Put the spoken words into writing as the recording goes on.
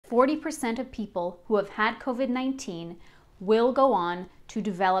40% of people who have had COVID-19 will go on to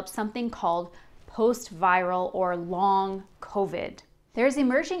develop something called post-viral or long COVID. There's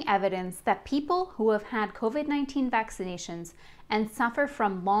emerging evidence that people who have had COVID-19 vaccinations and suffer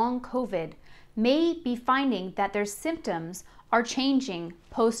from long COVID may be finding that their symptoms are changing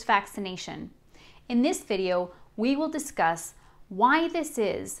post-vaccination. In this video, we will discuss why this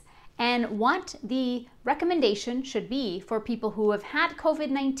is and what the recommendation should be for people who have had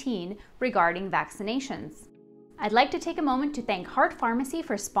COVID-19 regarding vaccinations. I'd like to take a moment to thank Heart Pharmacy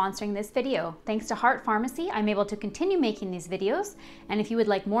for sponsoring this video. Thanks to Heart Pharmacy, I'm able to continue making these videos. And if you would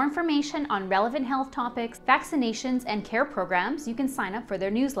like more information on relevant health topics, vaccinations, and care programs, you can sign up for their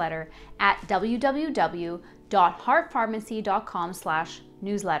newsletter at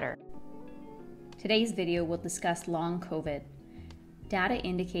www.heartpharmacy.com/newsletter. Today's video will discuss long COVID. Data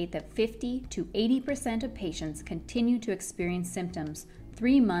indicate that 50 to 80% of patients continue to experience symptoms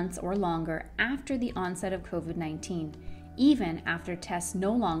 3 months or longer after the onset of COVID-19, even after tests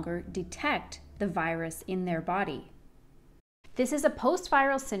no longer detect the virus in their body. This is a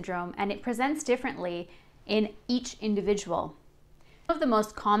post-viral syndrome and it presents differently in each individual. Some of the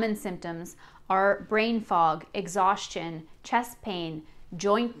most common symptoms are brain fog, exhaustion, chest pain,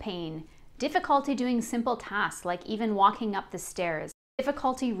 joint pain, difficulty doing simple tasks like even walking up the stairs,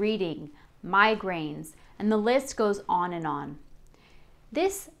 difficulty reading, migraines, and the list goes on and on.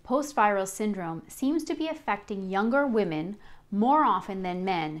 This post-viral syndrome seems to be affecting younger women more often than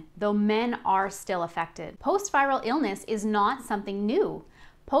men, though men are still affected. Post-viral illness is not something new.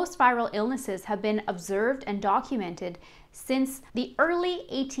 Post-viral illnesses have been observed and documented since the early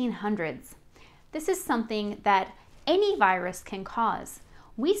 1800s. This is something that any virus can cause.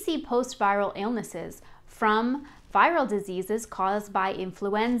 We see post-viral illnesses from viral diseases caused by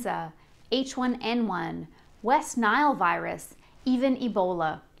influenza, H1N1, West Nile virus, even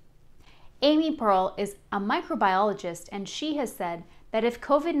Ebola. Amy Pearl is a microbiologist and she has said that if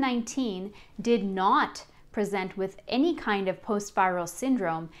COVID-19 did not present with any kind of post-viral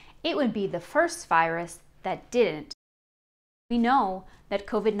syndrome, it would be the first virus that didn't. We know that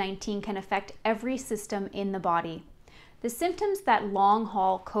COVID-19 can affect every system in the body. The symptoms that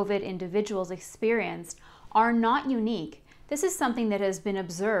long-haul COVID individuals experienced are not unique. This is something that has been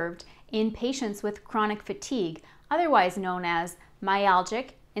observed in patients with chronic fatigue, otherwise known as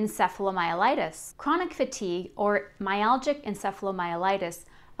myalgic encephalomyelitis. Chronic fatigue or myalgic encephalomyelitis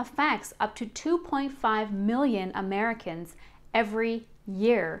affects up to 2.5 million Americans every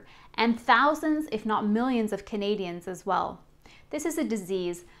year and thousands, if not millions, of Canadians as well. This is a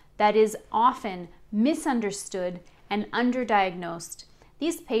disease that is often misunderstood and underdiagnosed.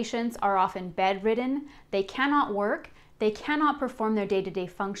 These patients are often bedridden, they cannot work, they cannot perform their day-to-day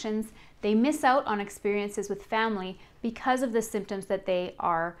functions, they miss out on experiences with family because of the symptoms that they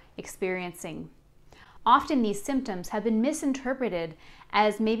are experiencing. Often these symptoms have been misinterpreted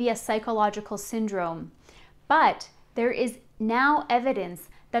as maybe a psychological syndrome, but there is now evidence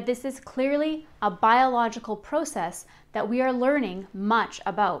that this is clearly a biological process that we are learning much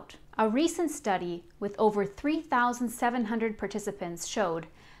about. A recent study with over 3,700 participants showed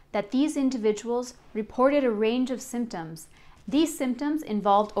that these individuals reported a range of symptoms. These symptoms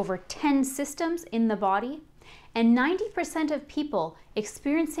involved over 10 systems in the body, and 90% of people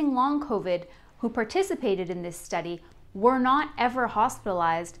experiencing long COVID who participated in this study were not ever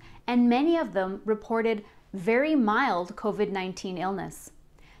hospitalized, and many of them reported very mild COVID-19 illness.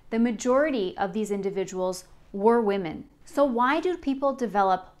 The majority of these individuals were women. So why do people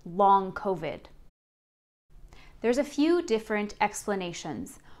develop long COVID? There's a few different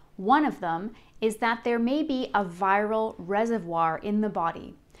explanations. One of them is that there may be a viral reservoir in the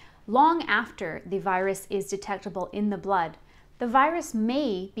body. Long after the virus is detectable in the blood, the virus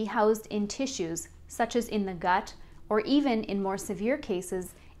may be housed in tissues such as in the gut or even in more severe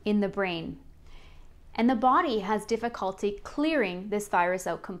cases in the brain. And the body has difficulty clearing this virus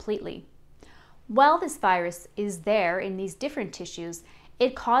out completely. While this virus is there in these different tissues,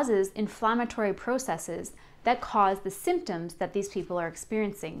 it causes inflammatory processes that cause the symptoms that these people are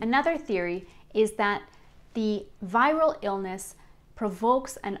experiencing. Another theory is that the viral illness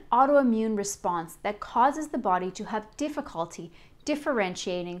provokes an autoimmune response that causes the body to have difficulty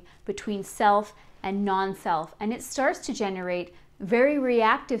differentiating between self and non-self, and it starts to generate very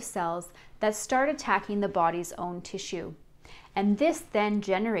reactive cells that start attacking the body's own tissue. And this then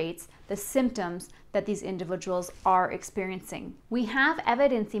generates the symptoms that these individuals are experiencing. We have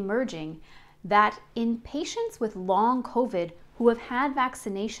evidence emerging that in patients with long COVID who have had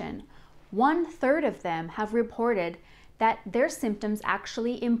vaccination, 1/3 of them have reported that their symptoms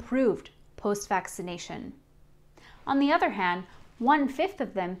actually improved post-vaccination. On the other hand, 1/5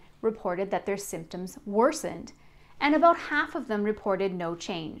 of them reported that their symptoms worsened, and about half of them reported no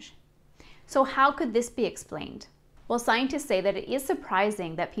change. So how could this be explained? Well, scientists say that it is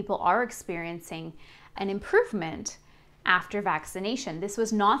surprising that people are experiencing an improvement after vaccination. This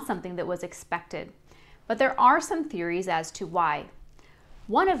was not something that was expected. But there are some theories as to why.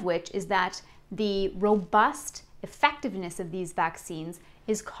 One of which is that the robust effectiveness of these vaccines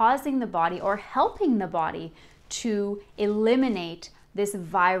is causing the body or helping the body to eliminate this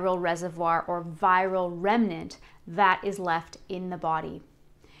viral reservoir or viral remnant that is left in the body.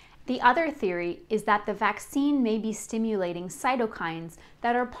 The other theory is that the vaccine may be stimulating cytokines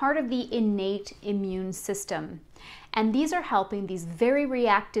that are part of the innate immune system. And these are helping these very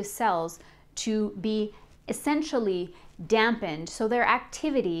reactive cells to be essentially dampened so their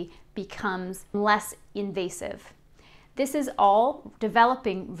activity becomes less invasive. This is all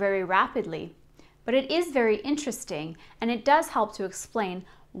developing very rapidly, but it is very interesting, and it does help to explain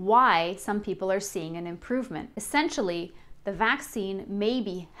why some people are seeing an improvement. Essentially, the vaccine may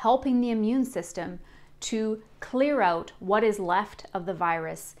be helping the immune system to clear out what is left of the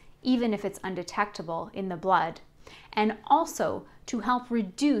virus, even if it's undetectable in the blood, and also to help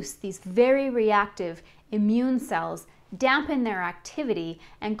reduce these very reactive immune cells, dampen their activity,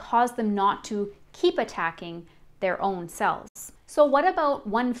 and cause them not to keep attacking their own cells. So what about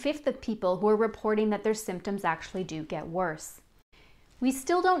 1/5 of people who are reporting that their symptoms actually do get worse? We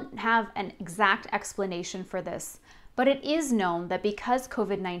still don't have an exact explanation for this, but it is known that because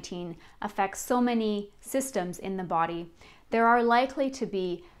COVID-19 affects so many systems in the body, there are likely to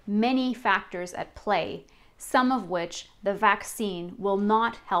be many factors at play, some of which the vaccine will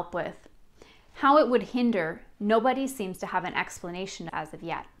not help with. How it would hinder, nobody seems to have an explanation as of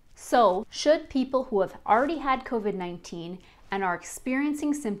yet. So, should people who have already had COVID-19 and are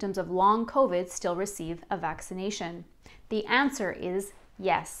experiencing symptoms of long COVID still receive a vaccination? The answer is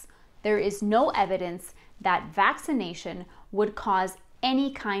yes. There is no evidence that vaccination would cause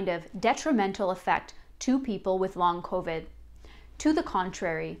any kind of detrimental effect to people with long COVID. To the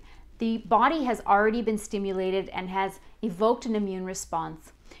contrary, the body has already been stimulated and has evoked an immune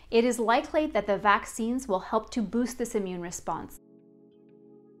response. It is likely that the vaccines will help to boost this immune response.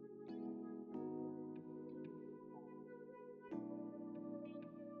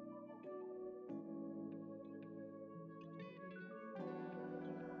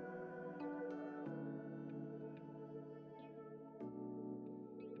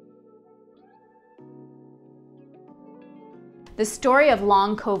 The story of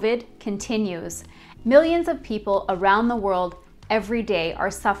long COVID continues. Millions of people around the world every day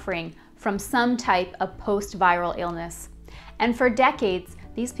are suffering from some type of post-viral illness. And for decades,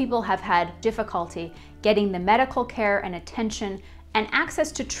 these people have had difficulty getting the medical care and attention and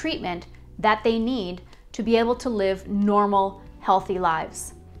access to treatment that they need to be able to live normal, healthy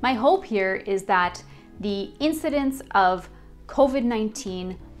lives. My hope here is that the incidence of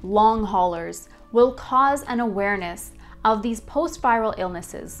COVID-19 long haulers will cause an awareness of these post-viral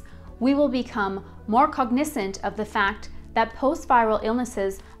illnesses. We will become more cognizant of the fact that post-viral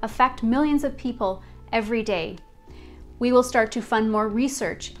illnesses affect millions of people every day. We will start to fund more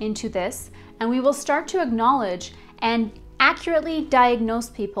research into this, and we will start to acknowledge and accurately diagnose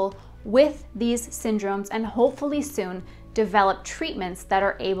people with these syndromes and hopefully soon develop treatments that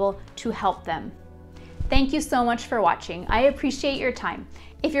are able to help them. Thank you so much for watching. I appreciate your time.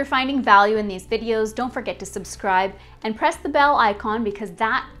 If you're finding value in these videos, don't forget to subscribe and press the bell icon because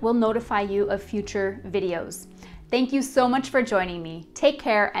that will notify you of future videos. Thank you so much for joining me. Take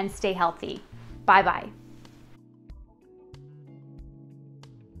care and stay healthy. Bye-bye.